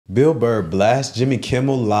Bill Burr blasts Jimmy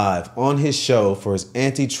Kimmel live on his show for his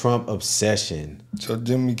anti-Trump obsession. So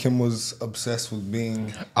Jimmy Kimmel's obsessed with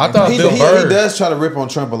being. I thought he does try to rip on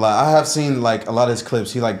Trump a lot. I have seen like a lot of his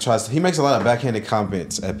clips. He makes a lot of backhanded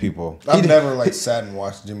comments at people. I've never like sat and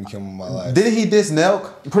watched Jimmy Kimmel in my life. Didn't he diss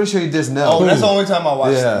Nelk? I'm pretty sure he dissed Nelk. Oh, that's the only time I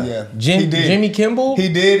watched it. Yeah. Jimmy Kimmel? He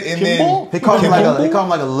did, and Kimmel? then he called him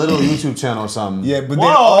like a little YouTube channel or something. Yeah, but then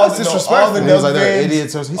Wow, all that's the disrespectful. Nelk He was like, they're fans,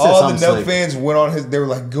 idiots. He said all the something Nelk slick. fans went on his. They were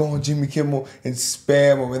like, "Go on Jimmy Kimmel and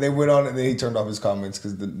spam him," and they went on, and then he turned off his comments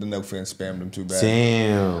because the Nelk fans spammed him too bad.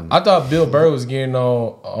 Damn. I thought Bill Burr was getting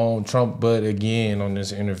on Trump butt again on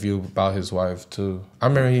this interview about his wife too. I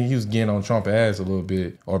remember he was getting on Trump ass a little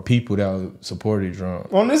bit, or people that supported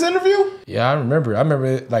Trump. On this interview? Yeah, I remember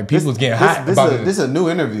like people was getting hot about it. This is a new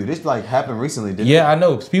interview. This like happened recently, didn't it? Yeah, I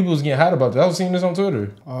know. People was getting hot about that. I was seeing this on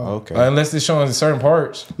Twitter. Oh, okay. Unless it's showing certain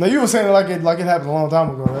parts. No, you were saying it like it happened a long time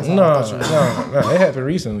ago. That's No, it happened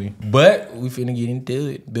recently. But we finna get into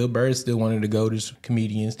it. Bill Burr still wanted to go to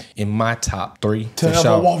comedians in my top 3. To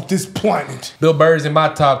ever walk this planet. Bill Burr's in my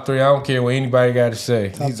top 3. I don't care what anybody got to say.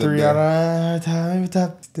 Top 3 out of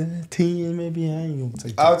top 10, maybe. I ain't gonna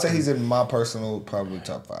take. I would say he's in my personal probably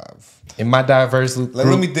top 5. In my diverse group,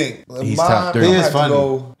 Let me think. He's top 3. He is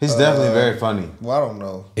funny. He's definitely very funny. Well, I don't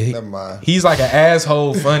know. Never mind. He's like an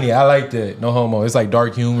asshole funny. I like that. No homo. It's like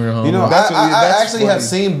dark humor. Homo. You know, That's I actually funny. have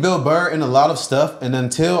seen Bill Burr in a lot of stuff, and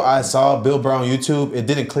until I saw Bill Burr on YouTube, it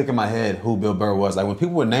didn't click in my head who Bill Burr was. Like when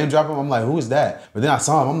people would name drop him, I'm like, who is that? But then I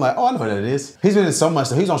saw him, I'm like, oh, I know who that is. He's been in so much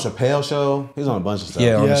stuff. He's on Chappelle's show. He's on a bunch of stuff.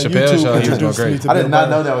 Yeah, on the Chappelle show, he was going great. I did not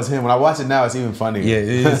know that was him. When I watch it now, it's even funnier. Yeah, it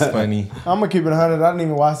is funny. I'm gonna keep it 100. I didn't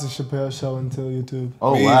even watch the Chappelle show until YouTube.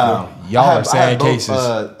 Oh wow, Y'all are saying both,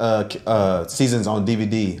 cases. seasons on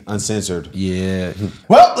DVD, uncensored. Yeah.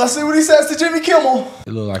 Well, let's see what he says to Jimmy Kimmel.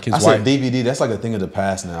 It looked like his I wife. said DVD. That's like a thing of the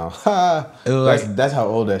past now. That's how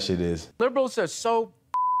old that shit is. Liberals are so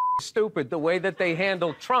stupid the way that they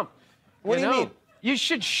handle Trump. What do you mean? You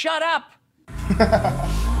should shut up.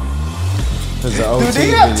 Dude, Did he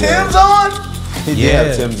have Tim's on? He did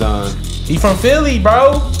have Tim's on. He from Philly,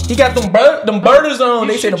 bro. He got them birders on.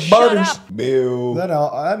 They say the birders. Bill.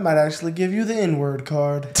 That might actually give you the N-word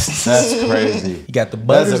card. That's crazy. He got the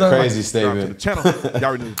butters That's a on. crazy statement. To the channel. Y'all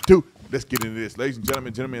already know what to do. Let's get into this. Ladies and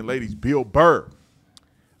gentlemen and ladies, Bill Burr.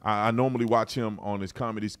 I normally watch him on his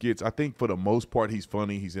comedy skits. I think for the most part he's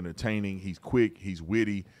funny, he's entertaining, he's quick, he's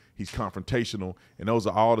witty, he's confrontational, and those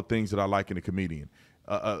are all the things that I like in a comedian.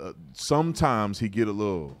 Sometimes he get a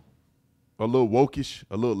little wokish,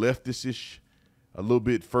 a little leftish, a little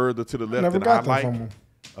bit further to the left than I like.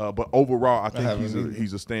 But overall, I think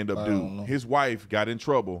he's a stand-up dude. His wife got in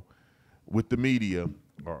trouble with the media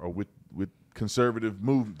or with the conservative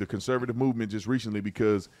movement just recently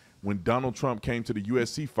because when Donald Trump came to the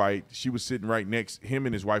USC fight, she was sitting right next. Him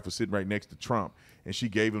and his wife were sitting right next to Trump, and she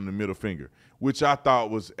gave him the middle finger, which I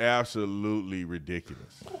thought was absolutely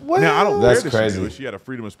ridiculous. Well, now I don't that's care that crazy. she do it. She had a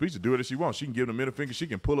freedom of speech to do it if she wants. She can give him the middle finger. She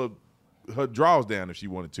can pull her drawers down if she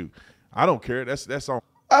wanted to. I don't care. That's on.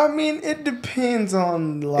 I mean, it depends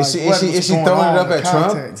on like. Is she throwing it up at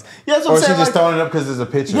Trump? Yeah, that's what or I'm is she saying. just throwing it up because there's a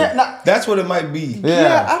picture? Yeah, That's what it might be.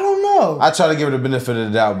 yeah, I don't know. I try to give her the benefit of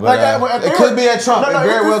the doubt, but Like, it could be at Trump. It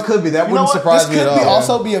very well could be. That wouldn't surprise me at all. This could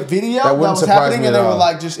also be a video that wouldn't was surprise happening, me and at they were all.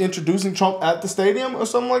 like just introducing Trump at the stadium or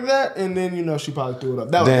something like that, and then she probably threw it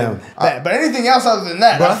up. That Damn. was bad. But anything else other than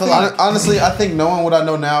that, I feel like Honestly, I think knowing what I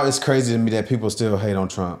know now, it's crazy to me that people still hate on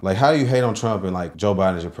Trump. Like, how do you hate on Trump and like Joe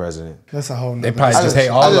Biden is your president? that's a whole. They probably just hate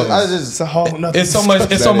all of them. It's a whole. It's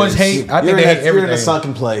so much hate. I think they hate You're in a everything.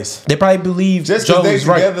 sunken place. They probably believe Just Joe because is they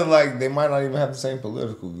right. together, like they might not even have the same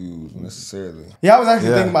political views necessarily. Yeah, I was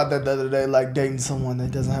actually thinking about that the other day, like dating someone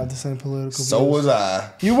that doesn't have the same political. So views. was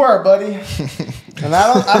I. You were, buddy. And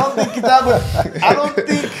I don't think that would.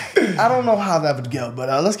 I don't know how that would go,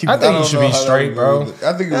 but let's keep. I think you don't should know be how that straight, would bro. go.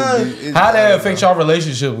 I think it would How that affect y'all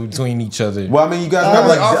relationship between each other? Well, I mean, you guys Remember, have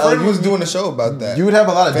like, our friend you, was doing a show about that. you would have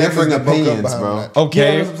a lot of Families differing that broke up opinions, behind bro. that. Yeah,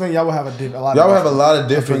 Okay. that's what I'm saying. Y'all will have a lot. Y'all would have a lot of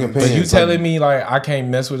differing opinions. But you telling me like I can't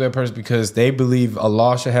mess with that person because they believe a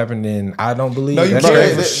law should happen and I don't believe? No, you That's can't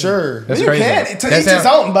crazy. for sure. That's You crazy. can. To That's each his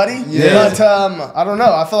how- own, buddy. Yeah. But I don't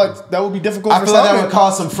know. I feel like that would be difficult. I for feel like some that would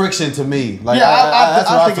cause some friction to me. Like, Yeah, that's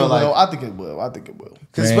what I think it feel will. like. I think it will. I think it will.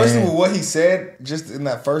 Because especially with what he said just in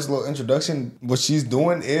that first little introduction, what she's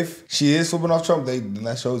doing, if she is flipping off Trump, then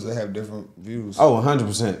that shows they have different views. Oh,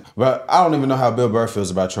 100%. But I don't even know how Bill Burr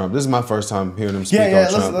feels about Trump. This is my first time hearing him speak on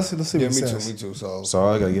Trump. Let's see what Yeah, he me says. too, me too. So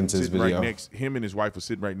I gotta get into this Sitting video. him and his wife were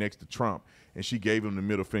sitting right next to Trump, and she gave him the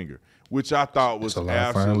middle finger, which I thought was That's a lot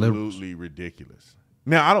of fine liberals. absolutely ridiculous.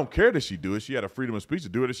 Now, I don't care that she do it. She had a freedom of speech to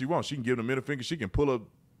do it if she wants. She can give him the middle finger. She can pull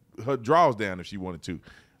her drawers down if she wanted to.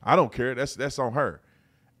 I don't care. That's on her.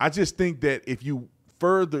 I just think that if you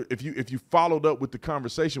followed up with the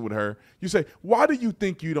conversation with her, you say, why do you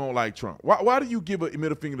think you don't like Trump? Why do you give a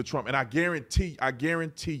middle finger to Trump? And I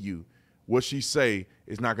guarantee you what she say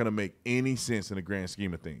is not going to make any sense in the grand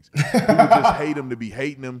scheme of things. People just hate him to be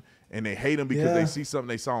hating him, and they hate him because they see something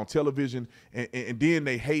they saw on television, and then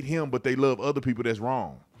they hate him, but they love other people that's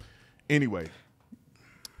wrong. Anyway,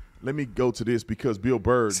 let me go to this because Bill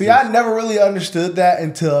Burr. See, I never really understood that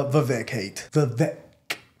until Vivek hate.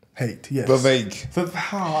 Yes.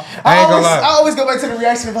 Vivek. I always go back to the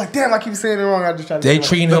reaction of like, damn, I keep saying it wrong. I just try to. They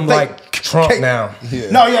treating him like Trump now.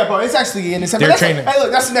 Yeah. No, yeah, bro, it's actually in the same. They're training. Hey,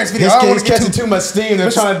 look, that's the next video. He's catching too much steam.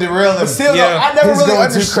 They're trying to derail him. But still, though, I never really going too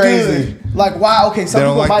understood. crazy. Like, why? Okay, some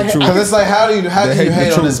people might hate. Because it's like, how do you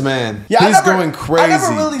hate on this man? Yeah, he's going crazy. I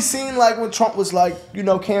never really seen like when Trump was like,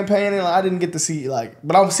 campaigning. Like, I didn't get to see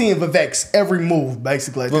but I'm seeing Vivek's every move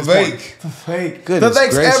basically. Vivek. Goodness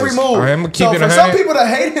Vivek's gracious. every move. So for some people to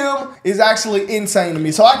hate him is actually insane to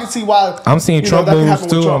me. So I can see why. I'm seeing Trump moves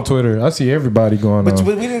too on Twitter. I see everybody going on. But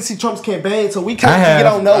we didn't see Trump's campaign, so we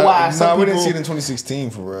don't know why. We didn't see it in 2016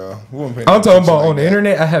 for real. I'm talking about on the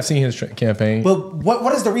internet. I have seen his campaign. But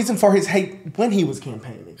what is the reason for his hate when he was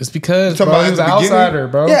campaigning? It's because he was an outsider,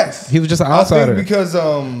 bro. Yes, he was just an outsider. I think because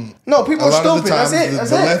no, people are stupid. That's it.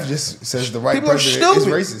 The left just says the right president is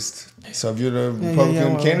racist. So if you're the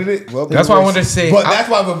Republican candidate, well, that's why I wanted to say. But that's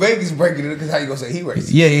why Vivek is breaking it, because how you gonna say he racist?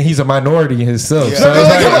 Yeah, he's a minority himself. Yeah.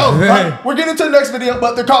 So we're getting to the next video,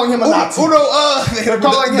 but they're calling him a Nazi. They're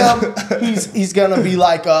calling him. He's gonna be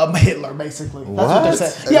like Hitler, basically. That's what they're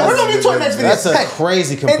saying. Yeah, we're gonna get to the next video. That's a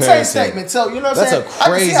crazy comparison. Insane statement. So you know what I'm saying? That's a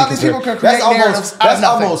crazy. I can see how these people can create narratives. That's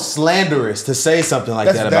almost slanderous to say something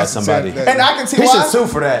like that about somebody. And I can see he why. should sue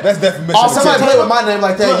for that. That's defamation. Somebody play with my name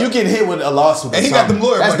like that, you get hit with a lawsuit. And he got them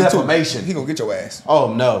lawyers. That's defamation. He gonna get your ass.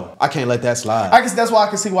 Oh no, I can't let that slide. That's why I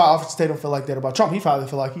can see why Officer Tatum feel like that about Trump. He probably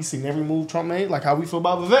feel like he's seen every move Trump made, like how we feel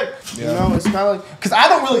about Vivek. Yeah. You know, it's kind of like because I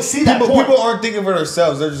don't really see that. People aren't thinking for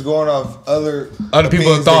themselves; they're just going off other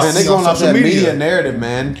people's thoughts. Man, they're going off that media narrative,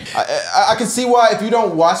 man. I can see why if you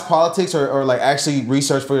don't watch politics or like actually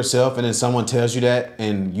research for yourself, and then someone tells you that,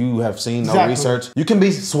 and you have seen no research, you can be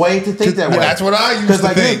swayed to think that way. That's what I used to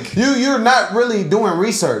think. You're not really doing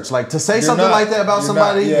research. Like to say something like that about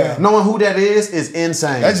somebody, knowing who that is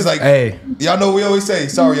insane. That's just like, hey, y'all know we always say,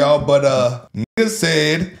 sorry y'all, but niggas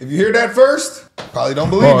said, if you hear that first, probably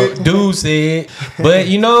don't believe it. Dude said, but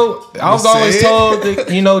I was always told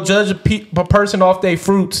that, judge a person off their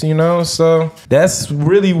fruits, so that's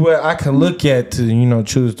really what I can look at to,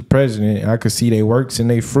 choose the president. I could see their works and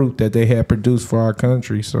their fruit that they had produced for our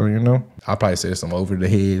country, so, I'll probably say some over the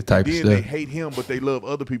head type of stuff. They hate him, but they love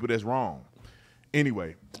other people that's wrong.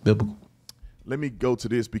 Anyway. It's biblical. Let me go to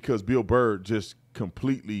this because Bill Burr just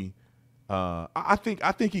completely I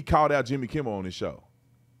think he called out Jimmy Kimmel on his show.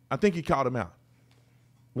 I think he called him out.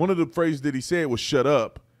 One of the phrases that he said was shut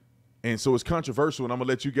up. And so it's controversial, and I'm going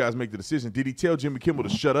to let you guys make the decision. Did he tell Jimmy Kimmel to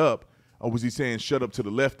shut up, or was he saying shut up to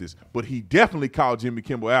the leftists? But he definitely called Jimmy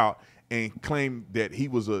Kimmel out and claimed that he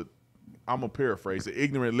was I'm going to paraphrase, an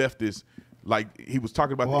ignorant leftist, like he was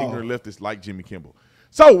talking about the ignorant leftist like Jimmy Kimmel.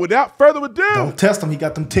 So without further ado, don't test him. He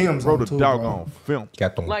got them Timbs. Wrote a doggone film.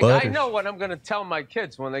 Got them I know what I'm going to tell my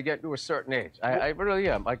kids when they get to a certain age. I really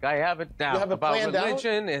am. Like I have it down about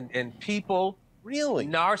religion and people. Really?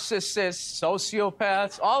 Narcissists,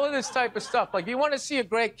 sociopaths, all of this type of stuff. Like you want to see a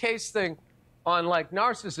great case thing on like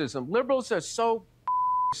narcissism. Liberals are so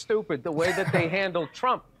stupid the way that they handle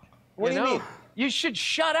Trump. What do you mean? You should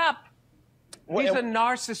shut up. He's a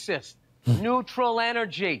narcissist. Neutral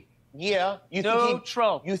energy. Yeah, you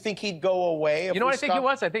think he'd go away? You know what I think he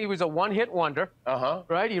was? I think he was a one-hit wonder.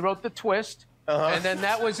 Right? He wrote The Twist, and then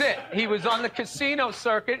that was it. He was on the casino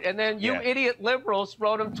circuit, and then you idiot liberals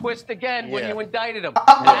wrote him Twist again when you indicted him.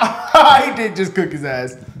 He did just cook his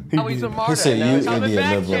ass. He's a martyr. He said you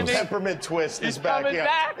idiot liberals. Peppermint Twist is back. Coming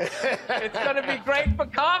back. It's going to be great for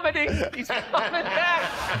comedy. He's coming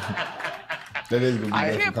back. That is gonna be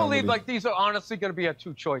I can't believe like these are honestly going to be our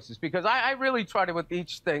two choices because I really try to with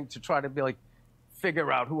each thing to try to be like figure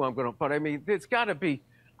out who I'm going to put. I mean, it's got to be.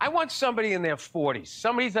 I want somebody in their 40s,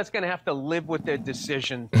 somebody that's going to have to live with their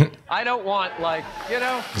decision. I don't want like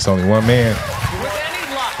It's only one man. With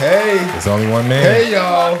any luck. Hey, it's only one man. Hey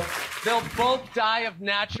y'all. They'll both die of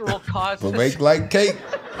natural causes. Make like cake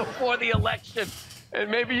before the election. And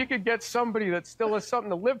maybe you could get somebody that still has something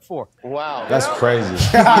to live for. Wow. That's crazy.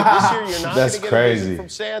 This year you're not going to get a visit from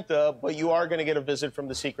Santa, but you are going to get a visit from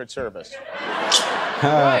the Secret Service.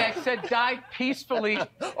 Right, I said die peacefully.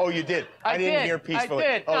 Oh, you did? I didn't hear peacefully.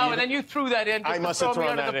 I did. Oh, and then you threw that in. I must have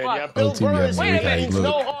thrown that in. Yeah. Bill Burr is wait a minute. means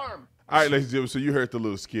no harm. All right, ladies and gentlemen, so you heard the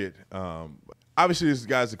little skit. Obviously, this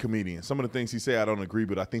guy's a comedian. Some of the things he say I don't agree,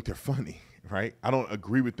 but I think they're funny, right? I don't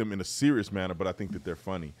agree with them in a serious manner, but I think that they're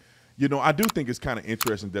funny. You know, I do think it's kind of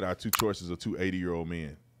interesting that our two choices are two 80-year-old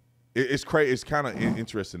men. It's crazy. It's kind of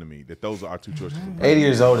interesting to me that those are our two choices. 80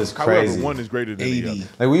 years old is crazy. However, one is greater than 80. The other.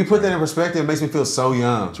 Like when you put that in perspective, it makes me feel so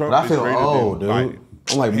young. Trump but I feel is old, dude. Biden.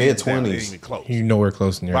 I'm like mid-20s. You nowhere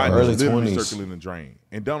close in your early 20s. Circling the drain.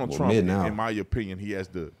 And Donald Trump, in my opinion, he has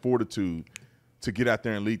the fortitude to get out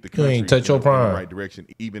there and lead the country in the right direction,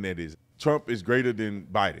 even at his. Trump is greater than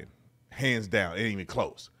Biden, hands down. It ain't even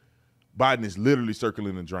close. Biden is literally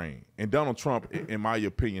circling the drain. And Donald Trump, in my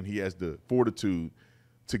opinion, he has the fortitude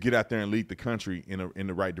to get out there and lead the country in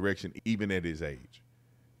the right direction, even at his age.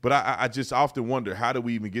 But I just often wonder, how do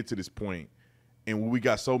we even get to this point? And when we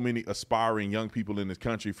got so many aspiring young people in this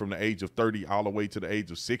country from the age of 30 all the way to the age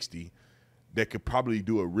of 60 that could probably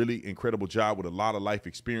do a really incredible job with a lot of life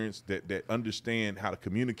experience, that understand how to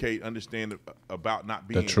communicate, understand about not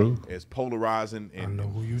being as polarizing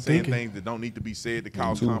and saying things that don't need to be said to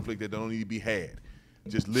cause conflict that don't need to be had.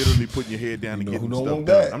 Just literally putting your head down and getting stuff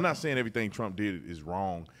done. I'm not saying everything Trump did is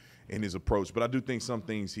wrong in his approach, but I do think some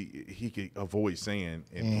things he could avoid saying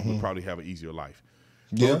and would probably have an easier life.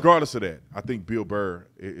 But regardless of that, I think Bill Burr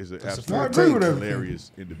is an absolutely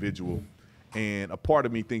hilarious individual. And a part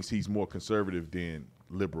of me thinks he's more conservative than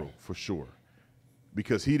liberal, for sure.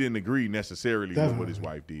 Because he didn't agree necessarily with what his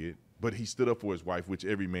wife did, but he stood up for his wife, which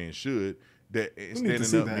every man should.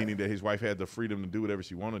 Standing up meaning that his wife had the freedom to do whatever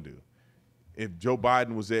she wanted to do. If Joe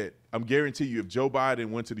Biden was I'm guarantee you, if Joe Biden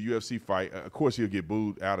went to the UFC fight, of course he'll get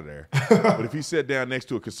booed out of there. But if he sat down next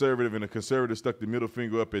to a conservative and a conservative stuck the middle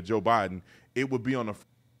finger up at Joe Biden, it would be on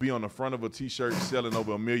the front of a T-shirt selling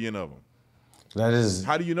over 1 million of them. That is.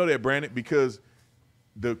 How do you know that, Brandon? Because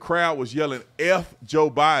the crowd was yelling F Joe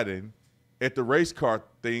Biden at the race car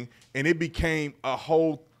thing, and it became a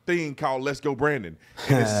whole thing called Let's Go Brandon.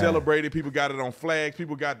 And it's celebrated. People got it on flags.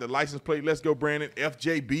 People got the license plate Let's Go Brandon.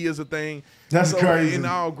 FJB is a thing. That's crazy. In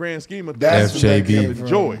all grand scheme of things, FJB.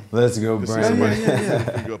 Enjoy. Let's Go Brandon.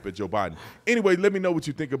 Finger up at Joe Biden. Anyway, let me know what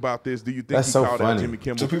you think about this. Do you think he called out Jimmy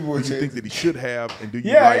Kimmel? Do you think that he should have? And do you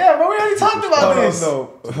yeah, but we already talked about this.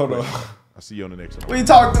 Hold on. I'll see you on the next one. We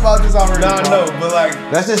talked about this already. No, but like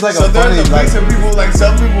that's just like so a funny. There's a mix of people. Like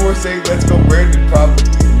some people were saying, "Let's go, Brandon." Probably.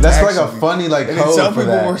 That's actually like a funny like and code some for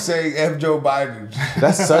people that. were saying F Joe Biden.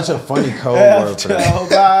 That's such a funny code word for that. Joe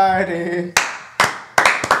Biden.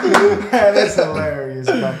 That's hilarious,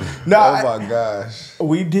 bro. No, oh my gosh.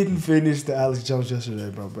 We didn't finish the Alex Jones yesterday,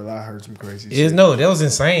 bro, but I heard some crazy shit. No, that was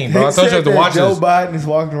insane, bro. I thought you had to watch Joe this. Biden is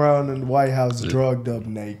walking around in the White House drugged up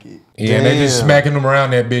naked. Yeah, and they just smacking him around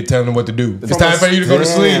that bit, telling him what to do. It's time for you to go to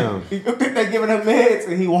sleep. They giving him meds,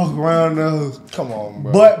 and he walk around come on,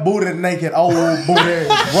 bro. butt booted naked, old booty,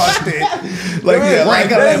 rusted.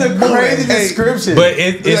 That's a crazy description. But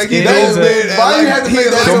it is why you have to make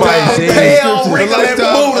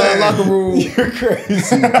that locker room? You're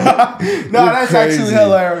crazy. No, that's actually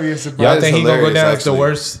hilarious. Y'all think he gonna go down as the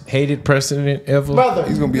worst hated president ever? Brother,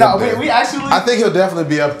 he's gonna be up there. We actually. I think he'll definitely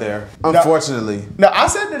be up there. Unfortunately. No, I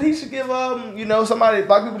said that he should give somebody,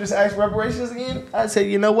 black people just ask reparations again. I said,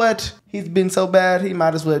 you know what? He's been so bad, he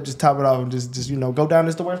might as well just top it off and just go down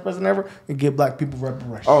as the worst president ever and give black people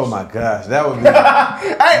reparations. Oh my gosh, that would be. If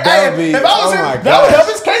I was him, that would help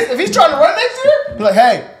his case. If he's trying to run next year, be like,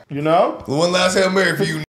 hey, one last Hail Mary for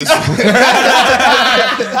you. He said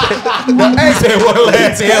one last Hail Mary.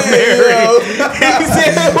 That's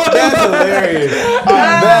hilarious.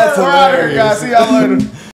 That's hilarious. Guys, see y'all later.